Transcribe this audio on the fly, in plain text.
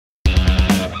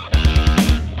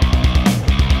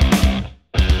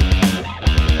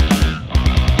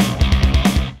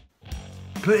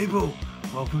People,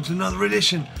 welcome to another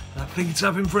edition of that thing it's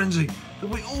happening frenzy that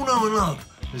we all know and love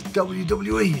as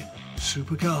WWE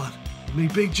SuperCard. Me,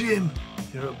 Big Jim,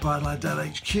 here at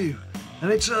BadLadDad HQ,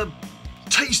 and it's a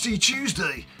tasty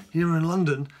Tuesday here in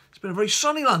London. It's been a very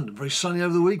sunny London, very sunny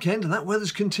over the weekend, and that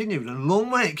weather's continued, and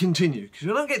long may it continue, because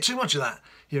we don't get too much of that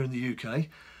here in the UK.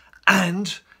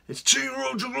 And it's Team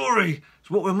Road to Glory.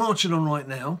 It's what we're marching on right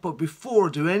now. But before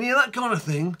I do any of that kind of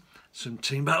thing, some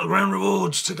Team Battleground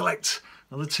rewards to collect.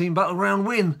 Another Team Battleground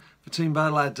win for Team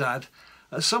BadLadDad.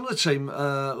 Some of the team,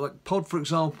 like Pod for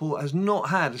example, has not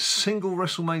had a single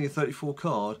WrestleMania 34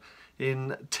 card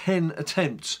in 10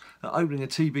 attempts at opening a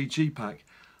TBG pack.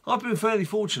 I've been fairly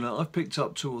fortunate. I've picked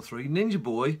up 2 or 3. Ninja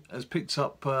Boy has picked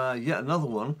up yet another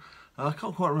one. I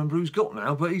can't quite remember who's got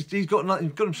now, but he's got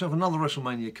himself another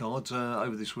WrestleMania card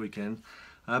over this weekend.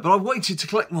 But I've waited to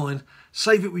collect mine,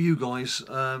 save it with you guys,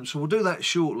 so we'll do that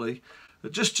shortly.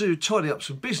 Just to tidy up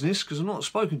some business, because I've not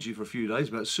spoken to you for a few days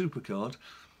about SuperCard.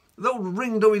 The old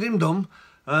Ring Dommy Dim Dom,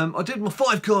 I did my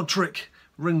 5-card trick,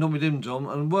 Ring Dommy Dim Dom,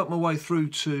 and worked my way through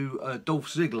to Dolph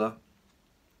Ziggler,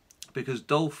 because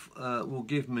Dolph will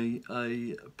give me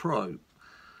a pro.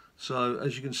 So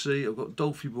as you can see, I've got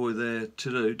Dolphy Boy there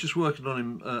to do, just working on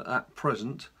him at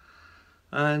present.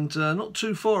 And not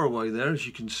too far away there, as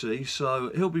you can see,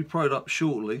 so he'll be pro'd up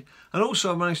shortly. And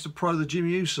also I managed to pro the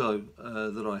Jimmy Uso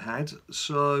that I had,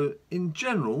 so in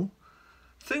general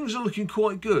things are looking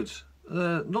quite good,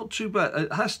 not too bad.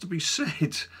 It has to be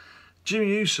said,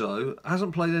 Jimmy Uso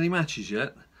hasn't played any matches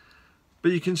yet,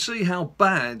 but you can see how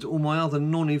bad all my other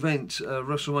non-event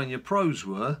WrestleMania pros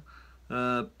were.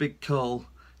 Big Carl,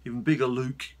 even bigger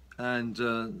Luke, and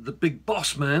the big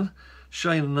boss man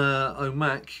Shane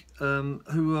O'Mac,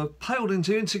 who are paled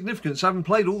into insignificance, having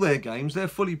played all their games. They're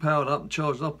fully powered up and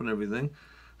charged up and everything.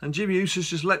 And Jimmy Uso's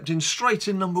just leapt in straight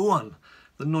in number 1,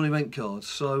 the non-event cards.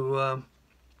 So I've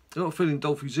got a feeling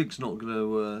Dolphy Zig's not going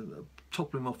to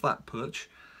topple him off that perch.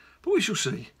 But we shall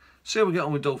see. See how we get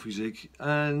on with Dolphy Zig.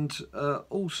 And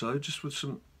also, just with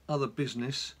some other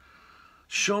business,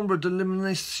 Chambre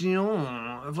d'Elimination.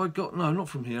 Have I got? No, not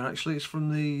from here actually. It's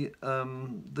from the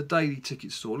daily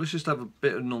ticket store. Let's just have a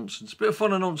bit of nonsense, bit of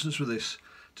fun and nonsense with this.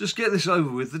 Just get this over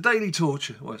with. The daily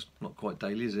torture. Well, it's not quite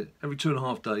daily, is it? Every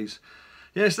 2.5 days.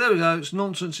 Yes, there we go. It's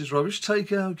nonsense. It's rubbish.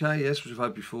 Taker. Okay, yes, which we've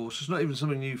had before. So it's not even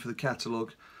something new for the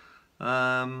catalogue.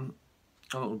 I'm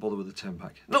not going to bother with the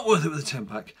 10-pack. Not worth it with the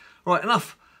 10-pack. Right,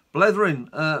 enough blethering.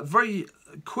 Very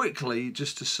quickly,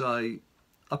 just to say,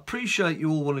 I appreciate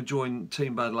you all want to join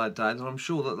Team BadLadDad, and I'm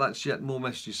sure that that's yet more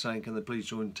messages saying, can they please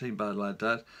join Team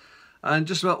BadLadDad? And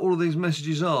just about all of these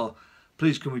messages are,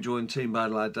 please can we join Team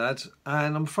BadLadDad?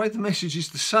 And I'm afraid the message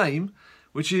is the same,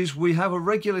 which is we have a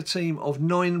regular team of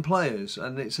 9 players,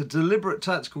 and it's a deliberate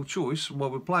tactical choice while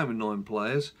we're playing with 9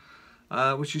 players,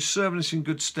 which is serving us in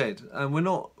good stead. And we're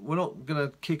not going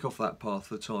to kick off that path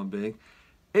for the time being.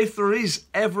 If there is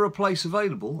ever a place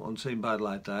available on Team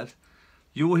BadLadDad,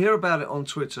 you will hear about it on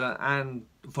Twitter and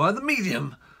via the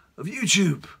medium of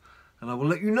YouTube, and I will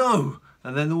let you know,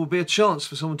 and then there will be a chance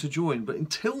for someone to join. But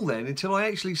until then, until I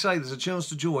actually say there's a chance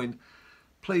to join,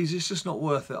 please, it's just not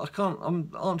worth it.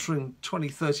 I'm answering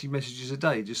 20-30 messages a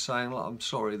day just saying, like, I'm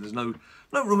sorry, there's no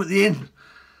room at the inn.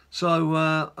 So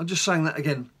I'm just saying that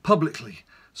again publicly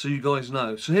so you guys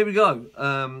know. So here we go.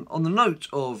 On the note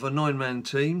of a 9-man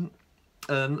team,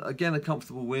 and again a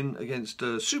comfortable win against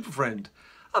Super Friend.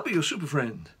 I'll be your super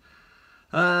friend.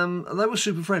 They were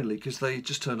super friendly because they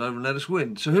just turned over and let us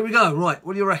win. So here we go. Right,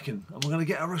 what do you reckon? Am I going to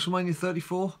get a WrestleMania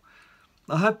 34?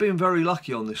 I have been very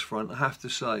lucky on this front, I have to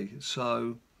say.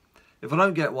 So if I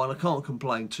don't get one, I can't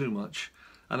complain too much.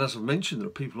 And as I've mentioned, there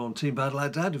are people on Team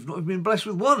BadLadDad who've not even been blessed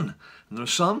with one. And there are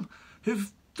some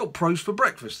who've got pros for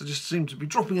breakfast. They just seem to be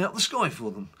dropping out the sky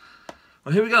for them.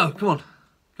 Right, here we go. Come on.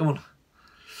 Come on.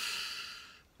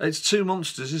 It's 2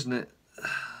 monsters, isn't it?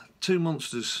 2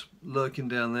 monsters lurking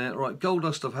down there. Right,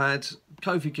 Goldust I've had,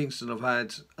 Kofi Kingston I've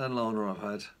had, and Lana I've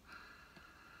had.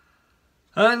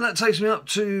 And that takes me up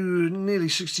to nearly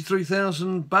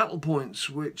 63,000 battle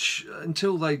points, which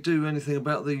until they do anything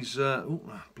about these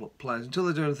block players, until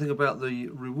they do anything about the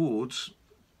rewards,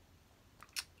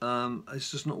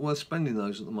 it's just not worth spending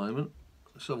those at the moment.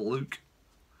 Let's have a look.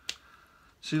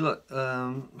 See, look,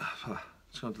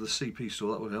 let's go to the CP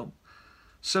store, that would help.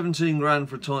 17 grand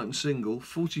for a Titan single,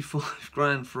 45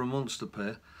 grand for a monster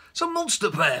pair. It's a monster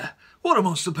pair! What a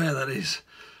monster pair that is!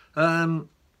 And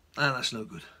that's no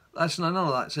good. None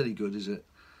of that's any good, is it?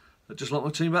 Just like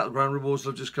my Team Battleground rewards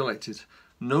I've just collected.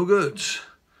 No good.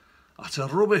 Utter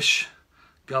rubbish.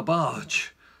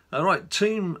 Garbage. Alright,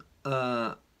 Team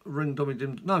Ring Dummy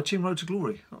Dim. No, Team Road to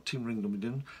Glory, not Team Ring Dummy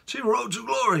Dim. Team Road to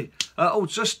Glory. Oh,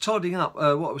 just tidying up what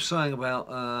I was saying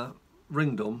about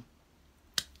Ring Dom.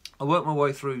 I worked my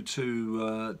way through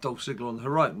to Dolph Ziggler on the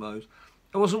heroic mode.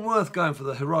 It wasn't worth going for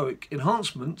the heroic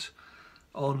enhancement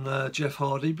on Jeff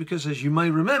Hardy because, as you may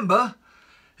remember,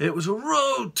 it was a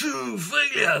road to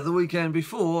failure the weekend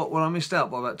before when I missed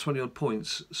out by about 20 odd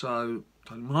points. So,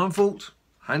 totally my own fault.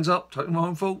 Hands up, totally my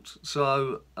own fault.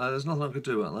 So, there's nothing I could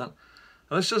do about that.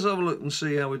 Let's just have a look and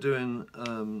see how we're doing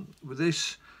with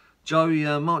this. Joey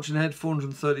marching ahead,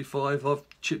 435. I've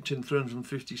chipped in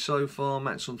 350 so far.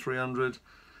 Matt's on 300.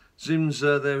 Zim's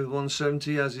there with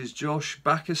 170, as is Josh.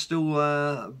 Backer still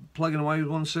plugging away with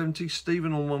 170.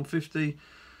 Stephen on 150.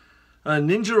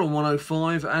 Ninja on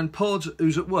 105. And Pod,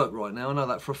 who's at work right now. I know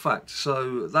that for a fact.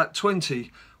 So that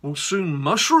 20 will soon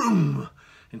mushroom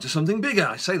into something bigger.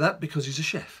 I say that because he's a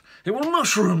chef. It will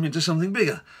mushroom into something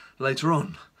bigger later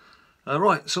on.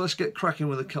 Right, so let's get cracking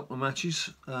with a couple of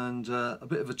matches and a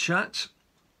bit of a chat.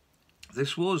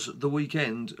 This was the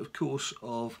weekend, of course,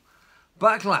 of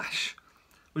Backlash,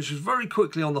 which was very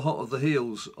quickly on the hot of the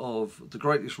heels of the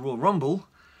greatest Royal Rumble,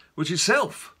 which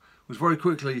itself was very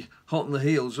quickly hot on the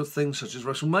heels of things such as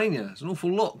WrestleMania. There's an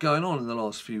awful lot going on in the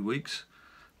last few weeks.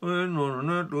 And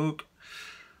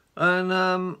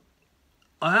I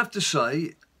have to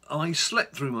say, I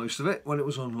slept through most of it when it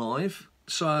was on live.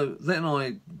 So then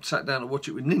I sat down to watch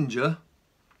it with Ninja,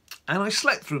 and I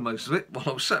slept through most of it while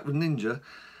I was sat with Ninja.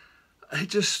 It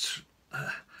just...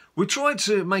 we tried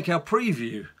to make our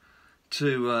preview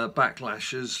to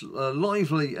Backlash as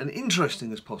lively and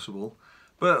interesting as possible,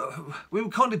 but we were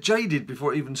kind of jaded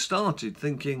before it even started,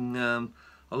 thinking a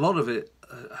lot of it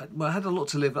had a lot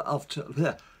to live up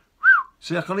to.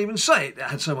 See, I can't even say it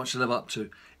had so much to live up to.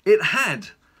 It had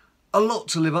a lot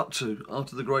to live up to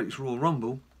after the greatest Royal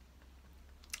Rumble.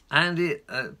 And it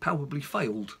palpably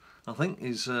failed, I think,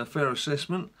 is a fair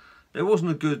assessment. It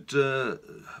wasn't a good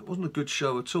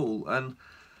show at all. And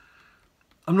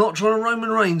I'm not trying to Roman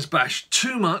Reigns bash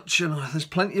too much, and there's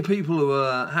plenty of people who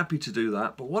are happy to do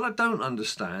that. But what I don't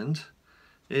understand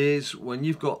is when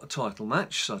you've got a title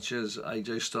match, such as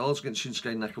AJ Styles against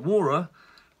Shinsuke Nakamura,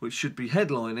 which should be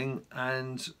headlining,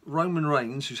 and Roman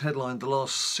Reigns, who's headlined the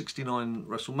last 69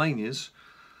 WrestleManias,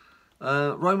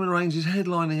 Roman Reigns is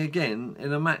headlining again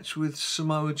in a match with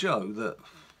Samoa Joe that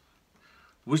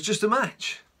was just a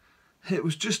match. It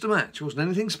was just a match. It wasn't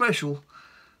anything special.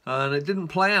 And it didn't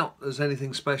play out as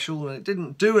anything special. And it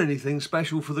didn't do anything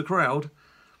special for the crowd.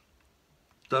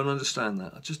 Don't understand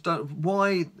that. I just don't...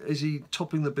 Why is he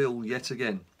topping the bill yet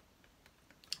again?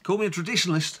 Call me a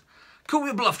traditionalist. Call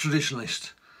me a bluff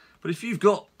traditionalist. But if you've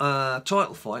got a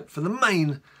title fight for the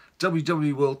main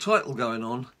WWE World title going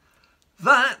on,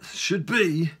 that should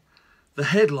be the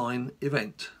headline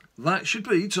event. That should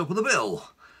be top of the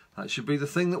bill. That should be the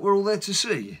thing that we're all there to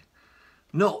see.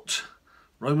 Not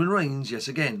Roman Reigns yet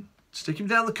again. Stick him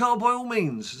down the card by all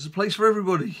means. There's a place for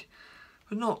everybody.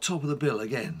 But not top of the bill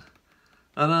again.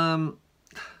 And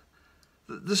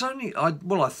there's only... I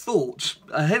thought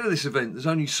ahead of this event there's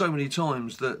only so many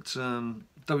times that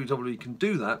WWE can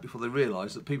do that before they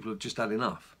realise that people have just had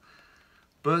enough.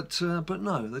 But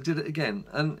no, they did it again,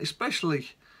 and especially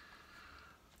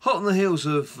hot on the heels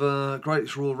of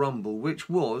Greatest Royal Rumble, which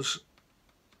was,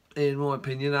 in my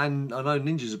opinion, and I know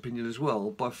Ninja's opinion as well,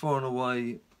 by far and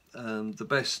away the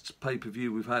best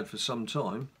pay-per-view we've had for some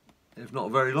time, if not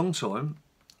a very long time.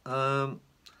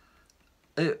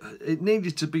 It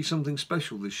needed to be something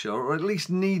special, this show, or at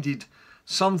least needed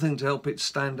something to help it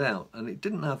stand out, and it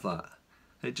didn't have that.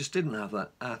 It just didn't have that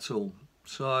at all.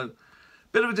 So...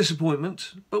 bit of a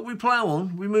disappointment, but we plough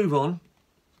on, we move on.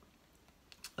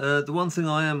 The one thing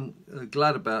I am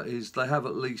glad about is they have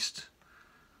at least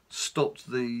stopped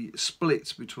the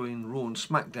split between Raw and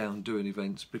SmackDown doing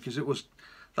events, because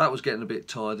that was getting a bit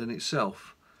tired in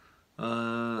itself.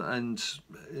 And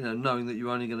you know, knowing that you're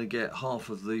only going to get half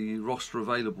of the roster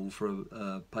available for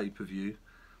a pay-per-view.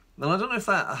 And I don't know if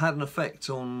that had an effect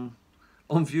on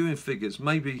viewing figures.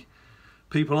 Maybe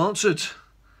people answered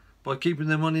by keeping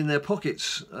their money in their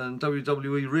pockets, and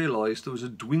WWE realised there was a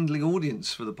dwindling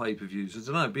audience for the pay-per-views. I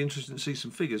don't know, it'd be interesting to see some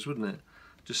figures, wouldn't it?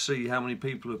 Just see how many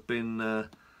people have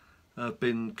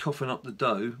been coughing up the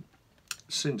dough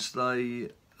since they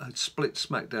had split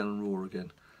SmackDown and Raw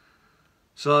again.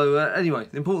 So anyway,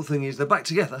 the important thing is they're back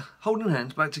together, holding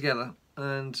hands, back together,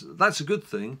 and that's a good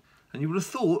thing. And you would have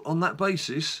thought on that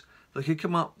basis they could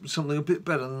come up with something a bit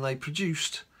better than they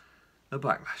produced at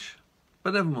Backlash.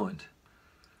 But never mind.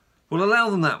 We'll allow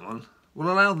them that one.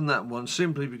 We'll allow them that one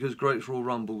simply because Great Royal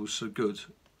Rumble was so good.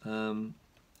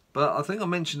 But I think I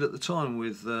mentioned at the time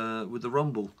with the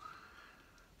Rumble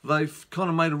they've kind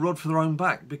of made a rod for their own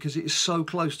back, because it is so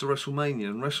close to WrestleMania,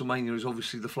 and WrestleMania is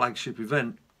obviously the flagship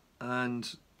event,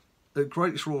 and the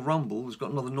Greatest Royal Rumble has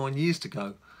got another 9 years to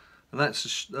go, and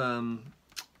that's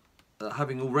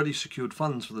having already secured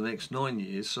funds for the next 9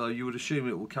 years, so you would assume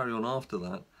it will carry on after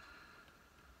that.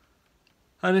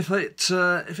 And if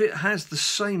it has the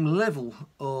same level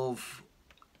of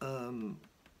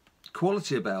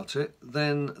quality about it,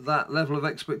 then that level of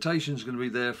expectation is going to be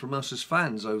there from us as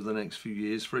fans over the next few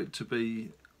years for it to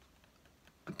be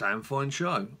a damn fine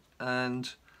show. And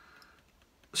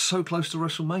so close to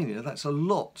WrestleMania, that's a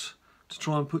lot to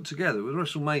try and put together. With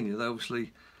WrestleMania, they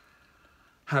obviously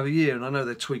have a year, and I know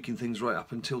they're tweaking things right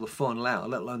up until the final hour,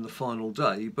 let alone the final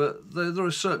day, but there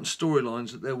are certain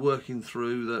storylines that they're working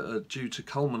through that are due to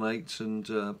culminate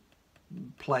and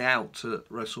play out at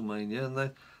WrestleMania, and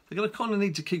they're going to kind of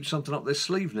need to keep something up their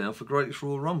sleeve now for Greatest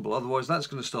Royal Rumble, otherwise that's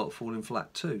going to start falling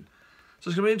flat too. So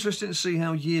it's going to be interesting to see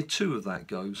how year 2 of that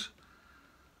goes.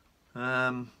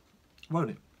 Won't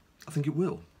it? I think it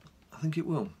will. I think it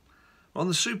will. On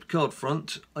the SuperCard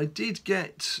front, I did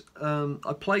get,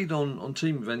 I played on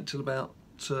Team Event till about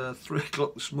 3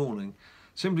 o'clock this morning,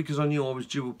 simply because I knew I was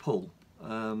due a pull.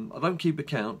 I don't keep a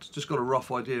count, just got a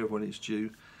rough idea of when it's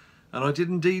due, and I did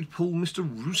indeed pull Mr.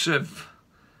 Rusev.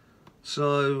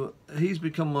 So he's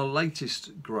become my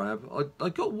latest grab. I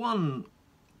got one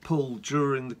pull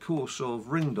during the course of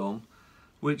Ringdom,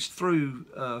 which through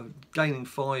gaining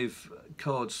 5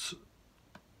 cards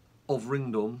of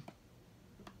Ringdom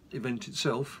event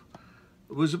itself,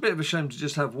 it was a bit of a shame to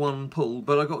just have one pull,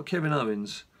 but I got Kevin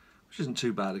Owens, which isn't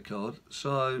too bad a card,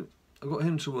 so I got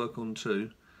him to work on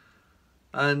too.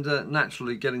 And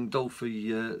naturally getting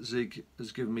Dolphy Zig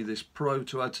has given me this pro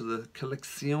to add to the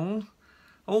collection.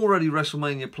 Already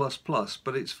WrestleMania plus,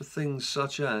 but it's for things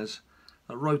such as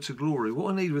a Road to Glory.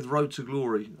 What I need with Road to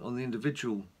Glory on the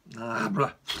individual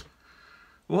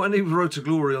what I need with Road to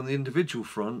Glory on the individual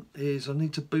front is I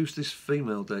need to boost this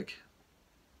female deck.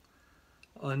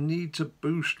 I need to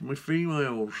boost my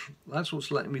females. That's what's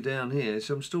letting me down here.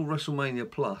 So I'm still WrestleMania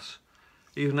plus,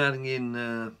 even adding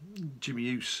in Jimmy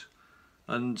Uso,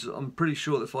 and I'm pretty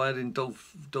sure that if I add in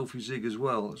Dolphy Zig as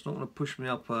well, it's not going to push me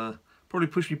up. Probably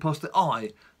push me past the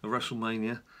eye of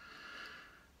WrestleMania.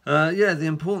 Yeah, the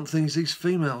important thing is these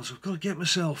females. I've got to get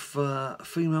myself a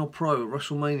female pro at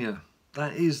WrestleMania.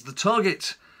 That is the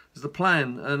target, is the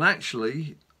plan, and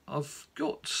actually I've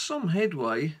got some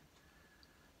headway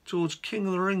towards King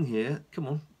of the Ring here. Come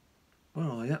on, where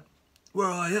are you? Where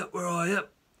are you? Where are you?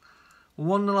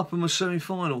 1-0 up in my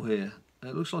semi-final here.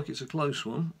 It looks like it's a close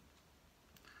one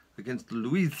against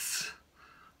Luis.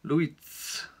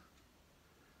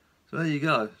 So there you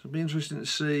go. It'll be interesting to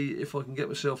see if I can get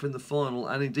myself in the final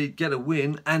and indeed get a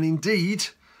win and indeed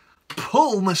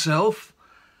pull myself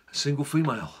a single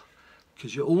female.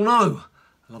 Because you all know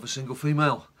I love a single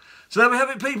female. So there we have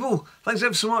it, people. Thanks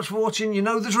ever so much for watching. You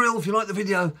know the drill. If you like the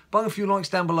video, bung a few likes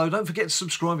down below. Don't forget to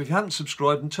subscribe if you haven't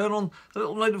subscribed, and turn on the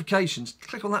little notifications.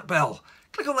 Click on that bell.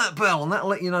 Click on that bell, and that'll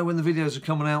let you know when the videos are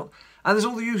coming out. And there's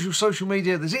all the usual social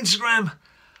media. There's Instagram,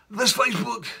 there's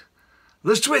Facebook,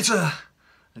 there's Twitter.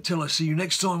 Until I see you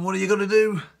next time, what are you going to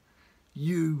do?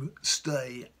 You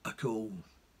stay cool.